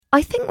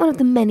I think one of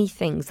the many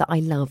things that I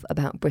love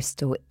about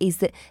Bristol is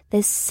that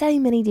there's so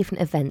many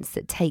different events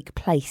that take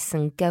place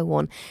and go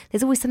on.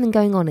 There's always something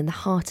going on in the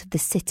heart of the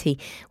city,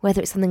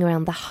 whether it's something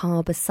around the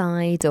harbour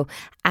side or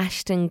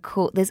Ashton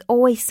Court. There's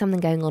always something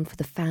going on for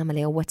the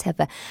family or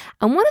whatever.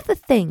 And one of the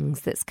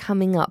things that's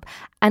coming up,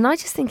 and I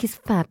just think is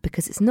fab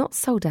because it's not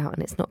sold out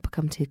and it's not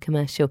become too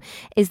commercial,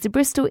 is the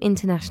Bristol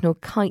International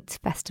Kite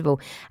Festival.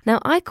 Now,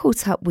 I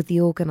caught up with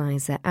the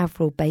organiser,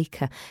 Avril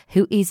Baker,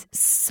 who is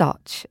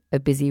such a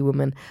busy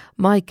woman.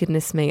 My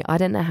goodness me, I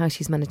don't know how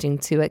she's managing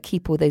to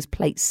keep all those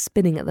plates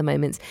spinning at the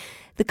moment.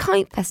 The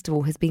Kite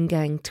Festival has been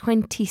going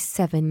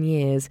 27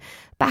 years.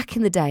 Back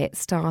in the day, it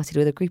started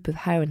with a group of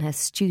her and her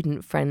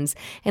student friends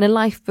in a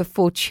life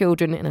before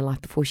children, in a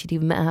life before she'd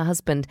even met her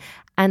husband.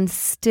 And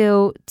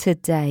still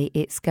today,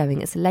 it's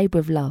going. It's a labour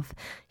of love.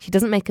 She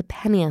doesn't make a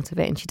penny out of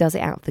it, and she does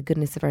it out of the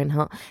goodness of her own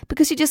heart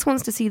because she just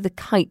wants to see the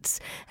kites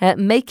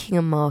making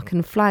a mark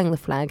and flying the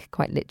flag,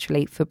 quite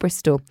literally, for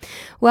Bristol.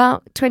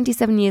 Well,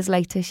 27 years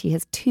later, she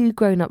has 2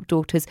 grown-up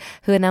daughters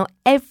who are now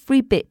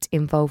every bit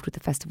involved with the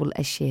festival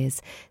as she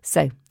is.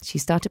 So she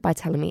started by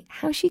telling me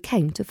how she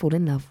came to fall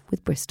in love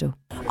with Bristol.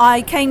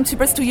 I came to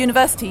Bristol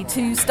University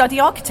to study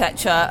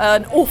architecture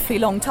an awfully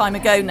long time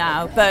ago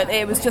now, but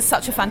it was just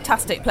such a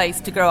fantastic place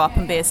to grow up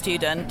and be a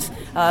student.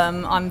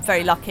 I'm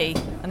very lucky,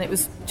 and it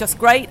was just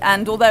great.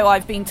 And although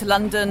I've been to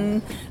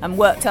London and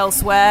worked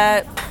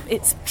elsewhere,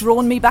 it's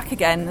drawn me back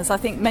again, as I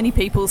think many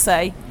people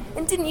say.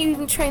 And didn't you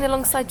even train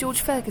alongside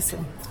George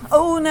Ferguson?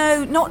 Oh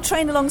no, not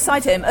train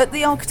alongside him. At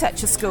the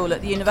architecture school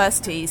at the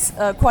universities,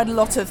 quite a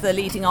lot of the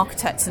leading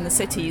architects in the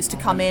city used to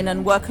come in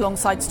and work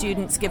alongside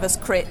students, give us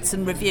crits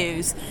and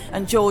reviews.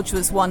 And George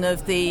was one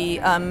of the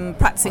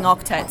practicing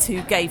architects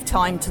who gave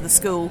time to the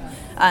school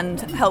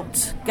and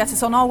helped get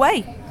us on our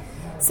way.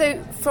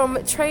 So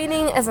from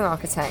training as an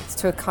architect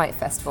to a kite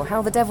festival,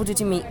 how the devil did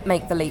you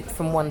make the leap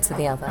from one to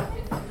the other?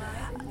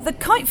 The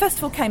Kite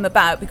Festival came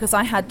about because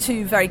I had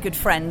 2 very good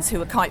friends who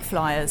were kite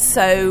flyers,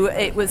 so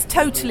it was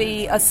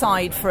totally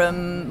aside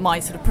from my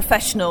sort of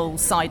professional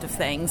side of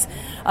things.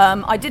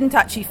 I didn't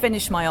actually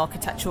finish my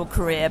architectural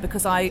career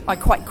because I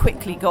quite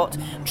quickly got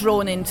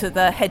drawn into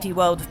the heady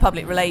world of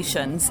public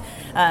relations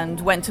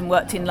and went and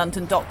worked in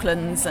London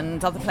Docklands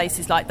and other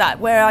places like that,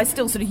 where I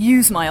still sort of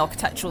use my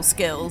architectural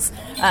skills,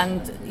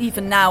 and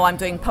even now I'm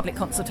doing public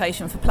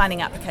consultation for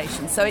planning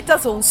applications, so it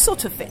does all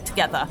sort of fit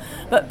together.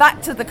 But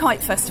back to the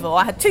Kite Festival,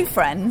 I had 2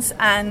 friends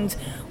and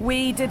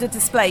we did a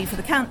display for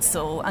the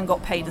council and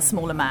got paid a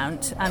small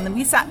amount, and then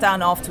we sat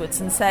down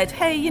afterwards and said,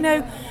 hey, you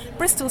know,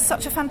 Bristol's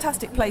such a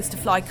fantastic place to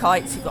fly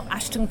kites. You've got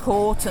Ashton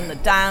Court and the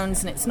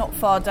Downs, and it's not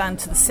far down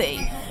to the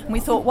sea. And we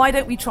thought, why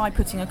don't we try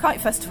putting a kite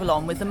festival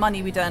on with the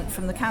money we'd earned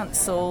from the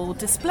council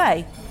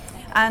display?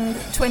 And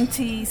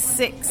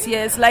 26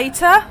 years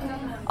later,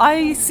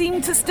 I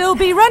seem to still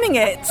be running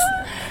it.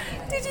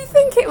 Did you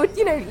think it would,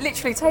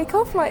 literally take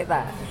off like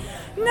that?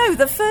 No,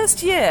 the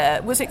first year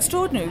was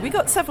extraordinary. We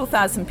got several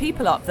thousand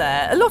people up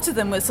there. A lot of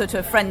them were sort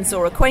of friends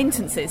or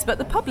acquaintances, but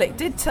the public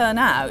did turn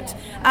out,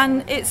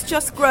 and it's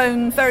just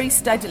grown very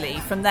steadily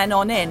from then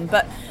on in.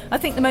 But I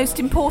think the most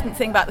important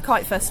thing about the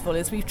Kite Festival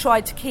is we've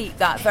tried to keep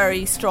that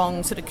very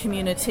strong sort of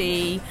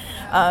community,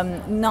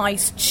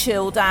 nice,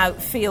 chilled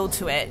out feel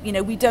to it.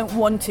 We don't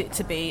want it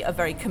to be a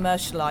very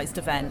commercialised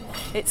event.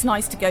 It's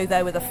nice to go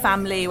there with a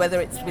family, whether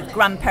it's with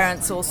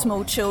grandparents or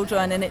small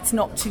children, and it's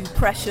not too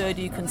pressured.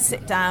 You can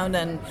sit down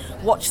and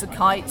watch the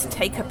kites,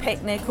 take a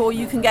picnic, or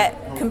you can get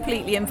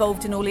completely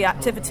involved in all the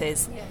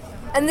activities.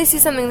 And this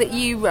is something that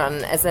you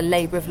run as a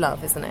labour of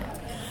love, isn't it?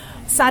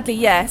 Sadly,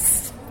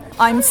 yes.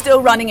 I'm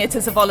still running it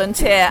as a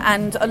volunteer,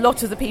 and a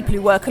lot of the people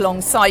who work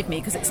alongside me,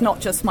 because it's not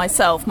just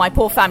myself, my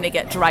poor family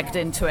get dragged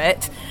into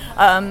it,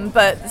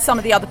 but some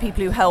of the other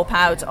people who help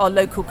out are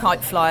local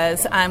kite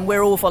flyers, and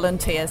we're all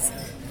volunteers.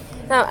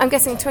 Now, I'm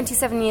guessing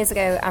 27 years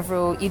ago,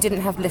 Avril, you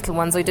didn't have little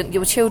ones, or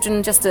your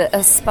children just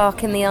a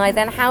spark in the eye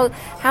then.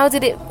 How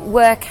did it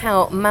work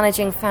out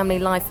managing family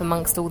life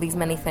amongst all these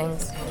many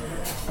things?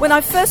 When I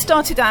first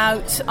started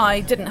out, I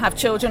didn't have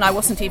children. I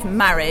wasn't even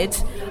married.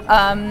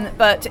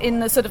 But in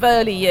the sort of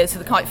early years of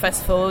the Kite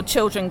Festival,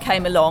 children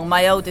came along.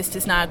 My eldest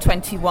is now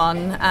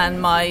 21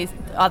 and my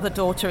other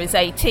daughter is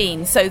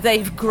 18. So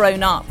they've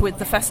grown up with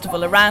the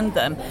festival around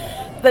them.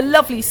 The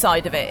lovely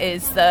side of it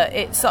is that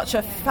it's such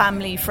a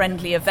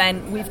family-friendly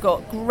event. We've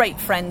got great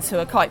friends who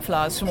are kite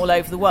flyers from all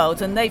over the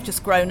world, and they've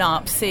just grown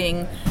up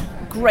seeing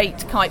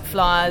great kite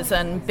flyers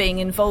and being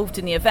involved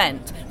in the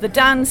event. The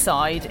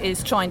downside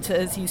is trying to,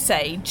 as you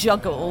say,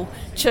 juggle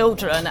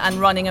children and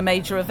running a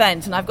major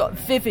event. And I've got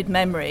vivid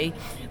memory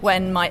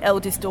when my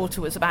eldest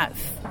daughter was about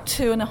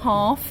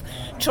 2.5,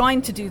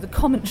 trying to do the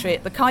commentary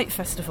at the Kite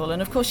Festival.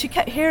 And of course she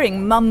kept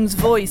hearing Mum's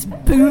voice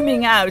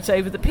booming out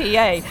over the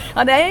PA.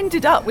 And I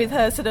ended up with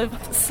her sort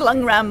of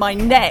slung around my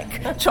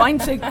neck, trying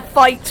to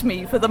fight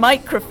me for the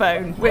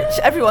microphone, which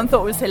everyone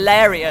thought was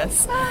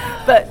hilarious.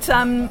 But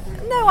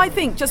No, I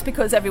think just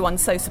because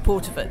everyone's so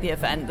supportive at the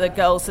event, the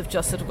girls have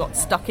just sort of got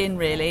stuck in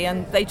really,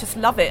 and they just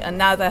love it, and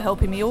now they're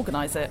helping me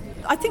organise it.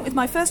 I think with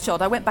my first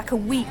child, I went back a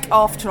week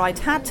after I'd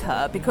had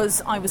her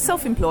because I was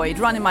self-employed,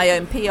 running my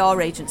own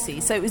PR agency,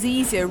 so it was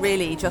easier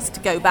really just to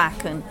go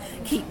back and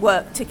keep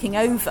work ticking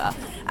over.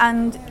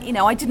 And, you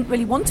know, I didn't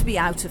really want to be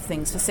out of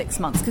things for 6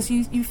 months because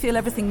you feel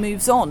everything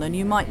moves on and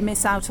you might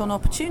miss out on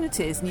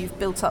opportunities and you've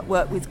built up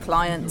work with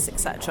clients,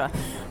 etc.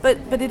 But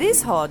it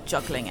is hard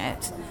juggling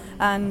it.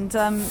 And,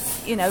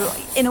 you know,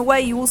 in a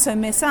way you also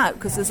miss out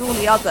because there's all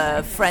the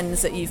other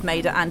friends that you've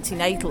made at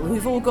antenatal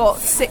who've all got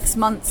 6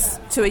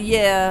 months to a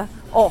year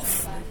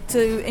off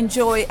to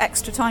enjoy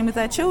extra time with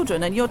their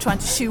children, and you're trying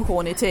to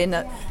shoehorn it in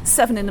at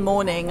 7 in the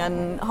morning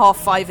and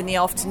 5:30 in the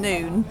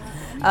afternoon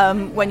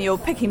when you're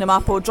picking them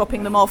up or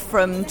dropping them off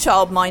from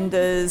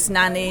childminders,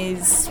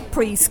 nannies,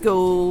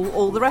 preschool,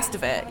 all the rest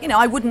of it. You know,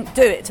 I wouldn't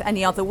do it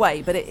any other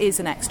way, but it is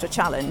an extra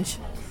challenge.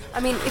 I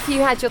mean, if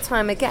you had your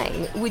time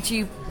again, would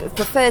you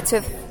prefer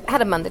to have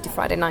had a Monday to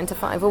Friday 9 to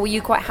 5, or were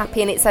you quite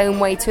happy in its own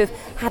way to have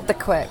had the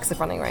quirks of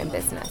running your own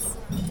business?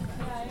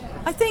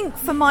 I think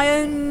for my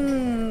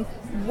own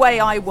way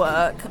I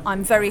work,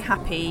 I'm very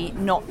happy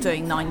not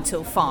doing 9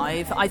 till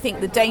 5. I think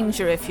the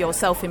danger if you're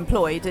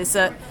self-employed is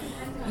that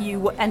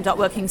you end up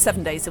working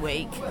 7 days a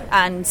week,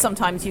 and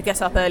sometimes you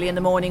get up early in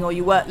the morning or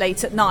you work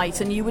late at night,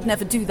 and you would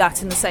never do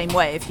that in the same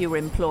way if you were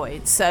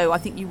employed. So I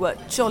think you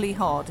work jolly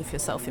hard if you're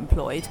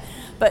self-employed,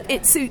 but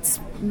it suits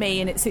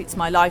me and it suits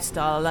my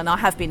lifestyle, and I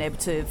have been able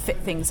to fit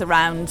things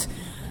around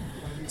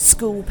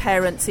school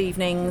parents'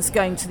 evenings,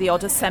 going to the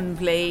odd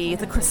assembly,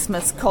 the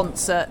Christmas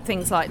concert,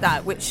 things like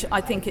that, which I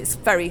think it's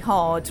very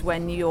hard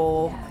when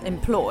you're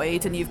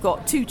employed and you've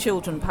got 2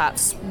 children,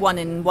 perhaps one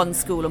in one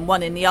school and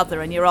one in the other,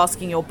 and you're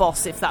asking your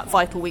boss if that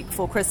vital week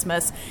before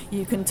Christmas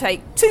you can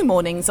take 2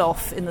 mornings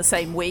off in the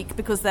same week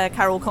because their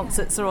carol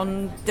concerts are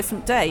on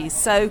different days.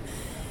 So,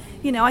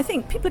 you know, I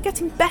think people are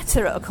getting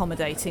better at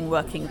accommodating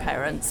working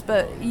parents,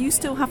 but you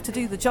still have to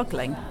do the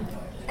juggling.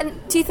 And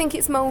do you think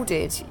it's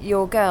moulded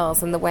your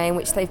girls and the way in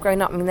which they've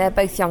grown up? I mean, they're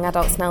both young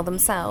adults now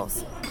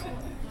themselves.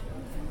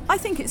 I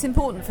think it's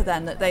important for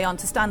them that they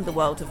understand the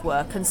world of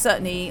work, and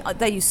certainly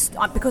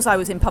because I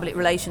was in public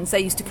relations, they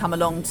used to come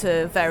along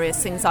to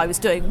various things I was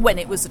doing when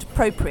it was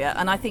appropriate,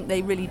 and I think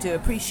they really do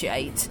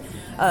appreciate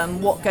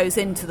what goes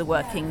into the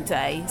working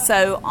day.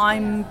 So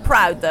I'm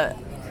proud that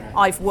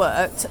I've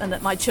worked and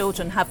that my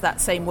children have that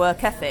same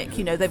work ethic.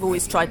 You know, they've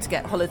always tried to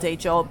get holiday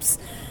jobs.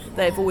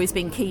 They've always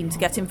been keen to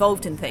get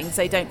involved in things.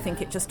 They don't think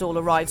it just all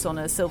arrives on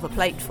a silver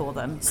plate for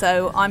them.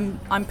 So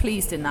I'm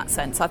pleased in that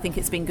sense. I think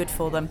it's been good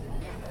for them.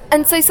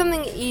 And so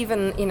something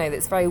even, you know,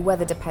 that's very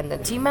weather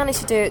dependent, do you manage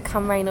to do it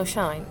come rain or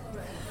shine?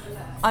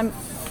 I'm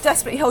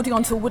desperately holding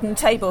on to a wooden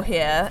table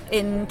here.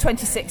 In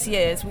 26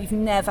 years, we've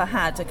never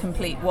had a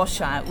complete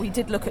washout. We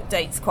did look at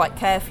dates quite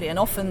carefully, and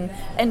often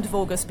end of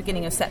August,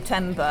 beginning of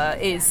September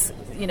is,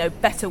 you know,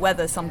 better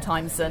weather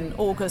sometimes than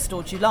August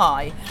or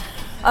July.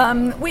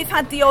 We've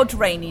had the odd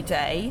rainy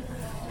day.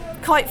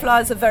 Kite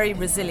flyers are very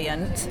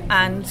resilient,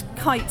 and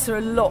kites are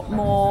a lot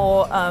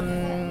more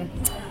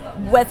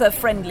weather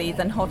friendly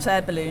than hot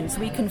air balloons.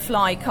 We can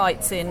fly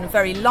kites in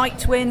very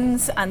light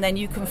winds, and then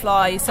you can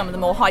fly some of the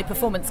more high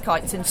performance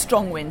kites in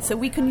strong winds. So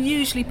we can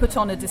usually put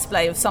on a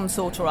display of some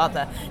sort or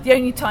other. The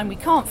only time we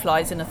can't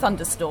fly is in a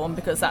thunderstorm,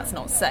 because that's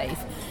not safe.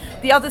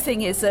 The other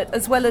thing is that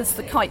as well as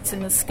the kites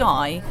in the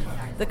sky,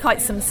 the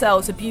kites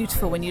themselves are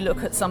beautiful when you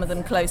look at some of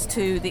them close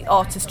to. The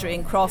artistry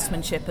and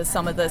craftsmanship of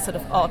some of the sort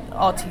of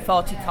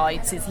arty-farty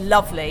kites is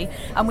lovely.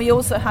 And we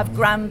also have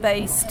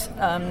ground-based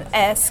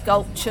air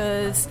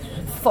sculptures,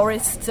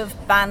 forests of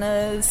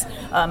banners,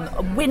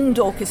 a wind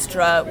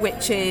orchestra,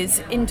 which is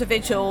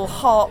individual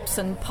harps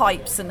and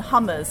pipes and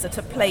hummers that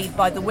are played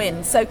by the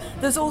wind. So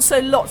there's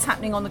also lots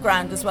happening on the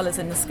ground as well as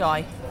in the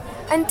sky.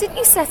 And didn't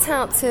you set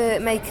out to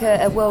make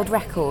a world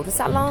record? Was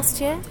that last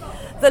year?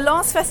 The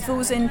last festival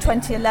was in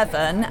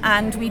 2011,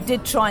 and we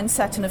did try and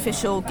set an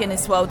official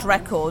Guinness World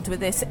Record with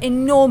this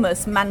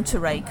enormous manta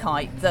ray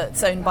kite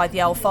that's owned by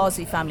the Al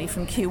Fazi family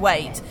from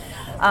Kuwait.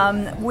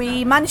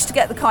 We managed to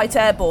get the kite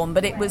airborne,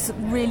 but it was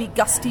really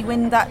gusty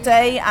wind that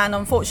day, and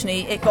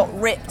unfortunately it got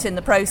ripped in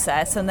the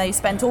process, and they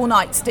spent all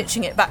night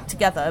stitching it back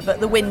together,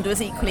 but the wind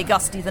was equally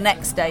gusty the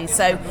next day,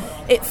 so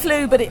it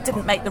flew, but it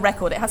didn't make the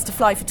record. It has to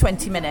fly for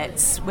 20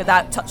 minutes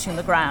without touching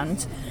the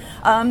ground.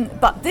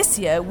 But this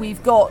year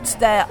we've got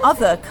their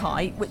other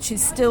kite, which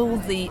is still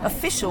the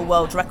official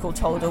world record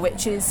holder,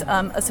 which is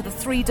a sort of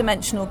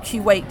 3-dimensional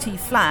Kuwaiti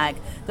flag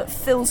that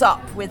fills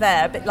up with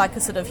air, a bit like a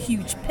sort of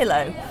huge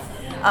pillow.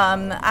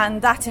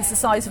 And that is the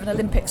size of an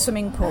Olympic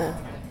swimming pool.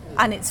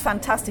 And it's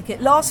fantastic. It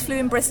last flew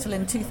in Bristol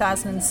in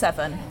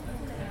 2007.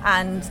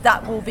 And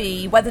that will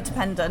be weather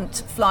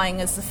dependent, flying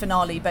as the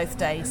finale both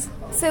days.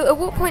 So at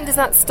what point does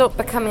that stop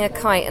becoming a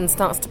kite and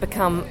starts to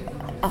become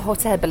a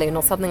hot air balloon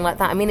or something like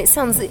that? I mean, it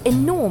sounds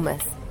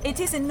enormous. It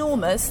is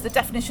enormous. The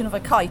definition of a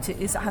kite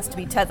is it has to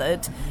be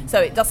tethered, so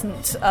it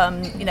doesn't,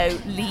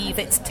 leave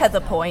its tether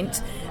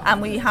point.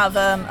 And we have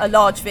a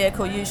large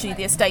vehicle, usually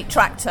the estate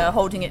tractor,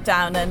 holding it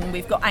down, and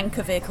we've got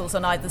anchor vehicles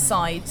on either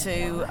side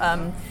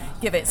to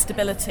give it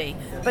stability.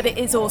 But it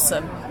is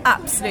awesome,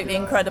 absolutely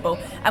incredible.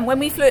 And when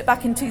we flew it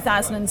back in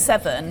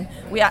 2007,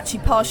 we actually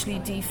partially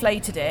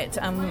deflated it,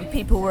 and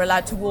people were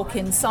allowed to walk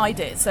inside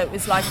it. So it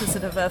was like a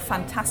sort of a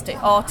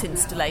fantastic art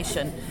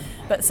installation.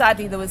 But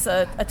sadly, there was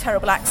a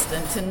terrible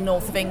accident in the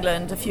north of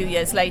England a few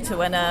years later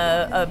when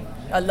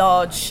a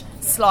large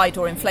slide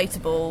or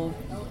inflatable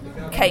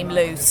came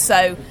loose.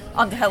 So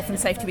under health and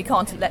safety, we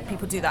can't let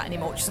people do that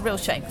anymore, which is a real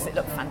shame because it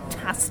looked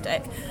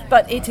fantastic.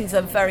 But it is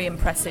a very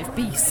impressive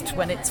beast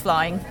when it's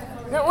flying.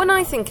 Now, when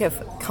I think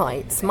of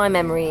kites, my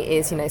memory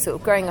is, sort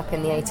of growing up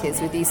in the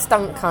 80s with these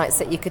stunt kites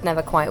that you could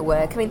never quite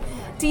work. I mean,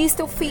 do you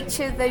still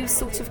feature those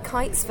sort of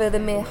kites for the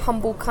mere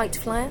humble kite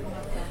flyer?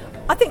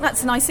 I think that's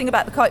the nice thing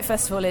about the Kite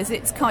Festival is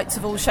it's kites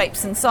of all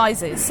shapes and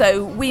sizes.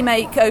 So we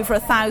make over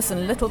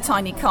 1,000 little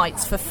tiny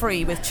kites for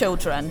free with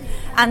children.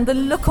 And the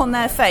look on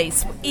their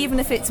face, even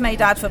if it's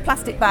made out of a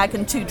plastic bag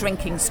and 2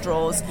 drinking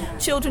straws,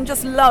 children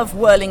just love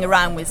whirling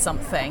around with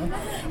something.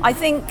 I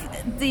think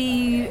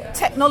the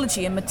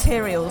technology and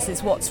materials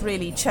is what's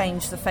really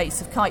changed the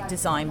face of kite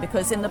design,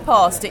 because in the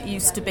past it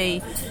used to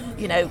be,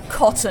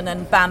 cotton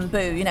and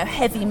bamboo,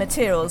 heavy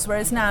materials,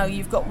 whereas now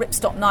you've got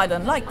ripstop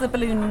nylon, like the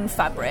balloon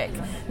fabric,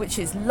 which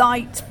is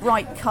light,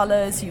 bright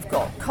colours. You've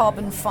got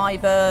carbon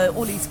fibre,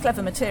 all these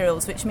clever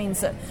materials, which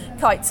means that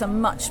kites are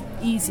much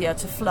easier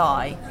to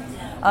fly.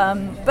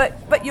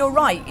 But you're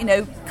right,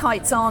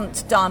 kites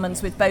aren't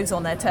diamonds with bows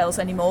on their tails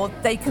anymore.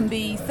 They can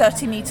be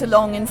 30-metre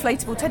long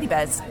inflatable teddy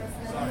bears.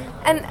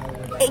 And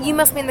you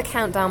must be in the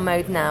countdown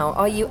mode now.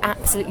 Are you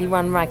absolutely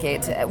run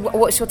ragged?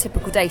 What's your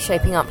typical day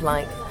shaping up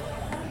like?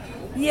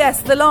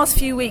 Yes, the last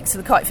few weeks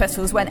of the Kite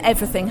Festival is when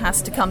everything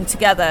has to come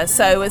together.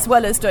 So as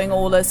well as doing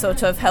all the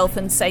sort of health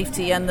and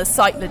safety and the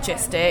site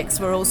logistics,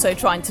 we're also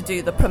trying to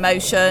do the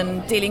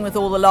promotion, dealing with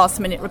all the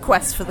last-minute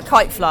requests for the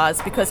kite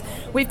flyers, because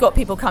we've got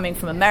people coming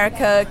from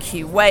America,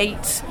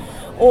 Kuwait,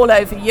 all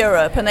over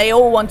Europe, and they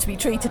all want to be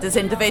treated as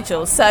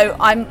individuals. So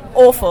I'm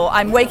awful.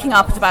 I'm waking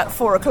up at about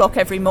 4 o'clock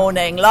every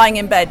morning, lying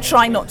in bed,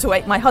 trying not to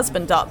wake my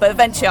husband up, but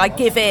eventually I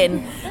give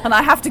in and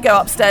I have to go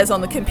upstairs on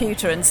the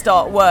computer and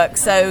start work.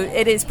 So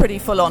it is pretty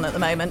full on at the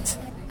moment.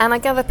 And I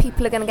gather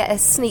people are going to get a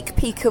sneak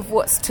peek of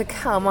what's to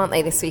come, aren't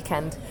they, this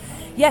weekend?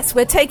 Yes,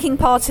 we're taking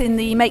part in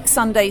the Make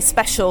Sunday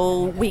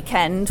special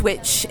weekend,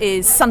 which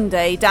is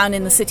Sunday down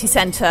in the city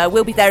centre.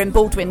 We'll be there in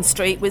Baldwin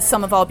Street with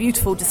some of our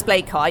beautiful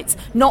display kites,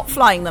 not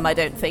flying them, I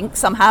don't think,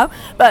 somehow.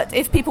 But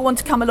if people want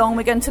to come along,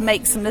 we're going to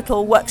make some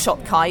little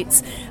workshop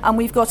kites. And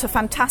we've got a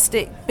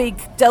fantastic big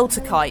Delta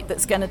kite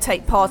that's going to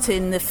take part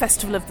in the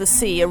Festival of the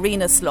Sea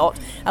arena slot.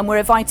 And we're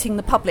inviting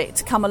the public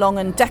to come along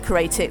and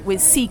decorate it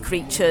with sea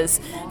creatures,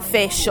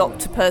 fish,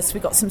 octopus.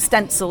 We've got some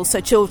stencils so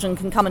children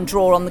can come and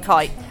draw on the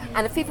kite.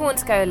 And if people want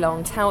to go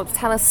along,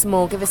 tell us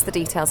more, give us the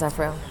details,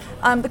 Avril.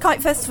 The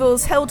Kite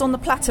Festival's held on the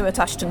plateau at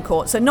Ashton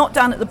Court, so not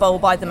down at the bowl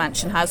by the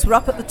Mansion House. We're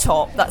up at the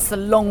top. That's the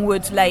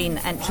Longwood Lane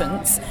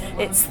entrance.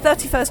 It's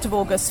 31st of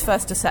August,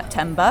 1st of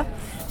September.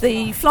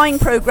 The flying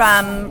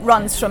programme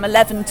runs from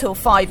 11 till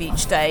 5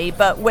 each day,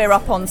 but we're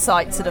up on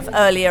site sort of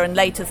earlier and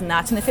later than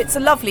that. And if it's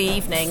a lovely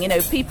evening,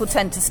 people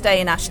tend to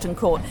stay in Ashton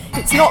Court.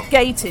 It's not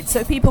gated,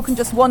 so people can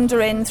just wander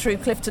in through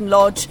Clifton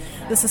Lodge.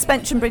 The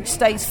suspension bridge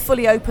stays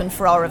fully open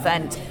for our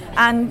event.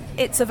 And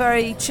it's a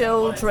very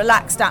chilled,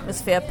 relaxed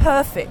atmosphere,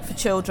 perfect for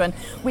children.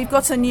 We've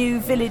got a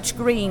new Village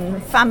Green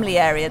family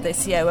area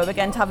this year where we're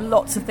going to have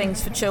lots of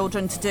things for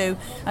children to do,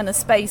 and a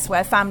space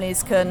where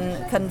families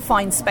can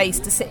find space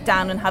to sit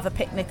down and have a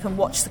picnic and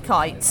watch the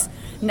kites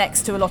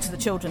next to a lot of the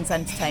children's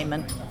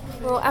entertainment.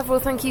 Well,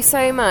 Avril, thank you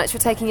so much for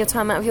taking your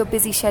time out of your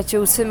busy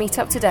schedule to meet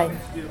up today.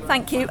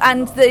 Thank you.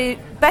 And the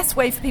best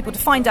way for people to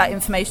find out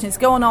information is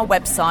go on our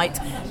website,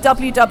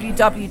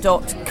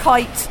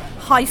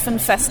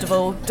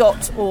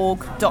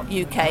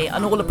 www.kite-festival.org.uk,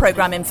 and all the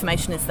programme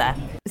information is there.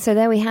 So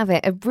there we have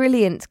it, a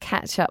brilliant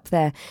catch-up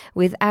there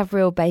with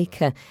Avril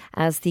Baker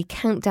as the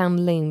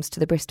countdown looms to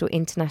the Bristol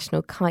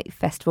International Kite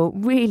Festival.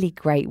 Really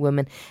great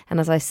woman. And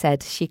as I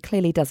said, she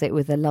clearly does it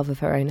with the love of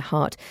her own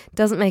heart.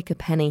 Doesn't make a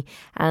penny.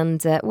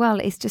 And,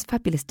 it's just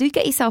fabulous. Do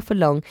get yourself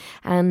along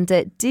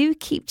and do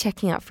keep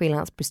checking out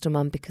Freelance Bristol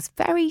Mum, because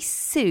very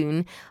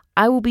soon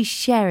I will be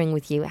sharing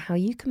with you how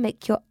you can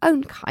make your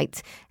own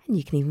kite and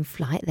you can even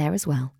fly it there as well.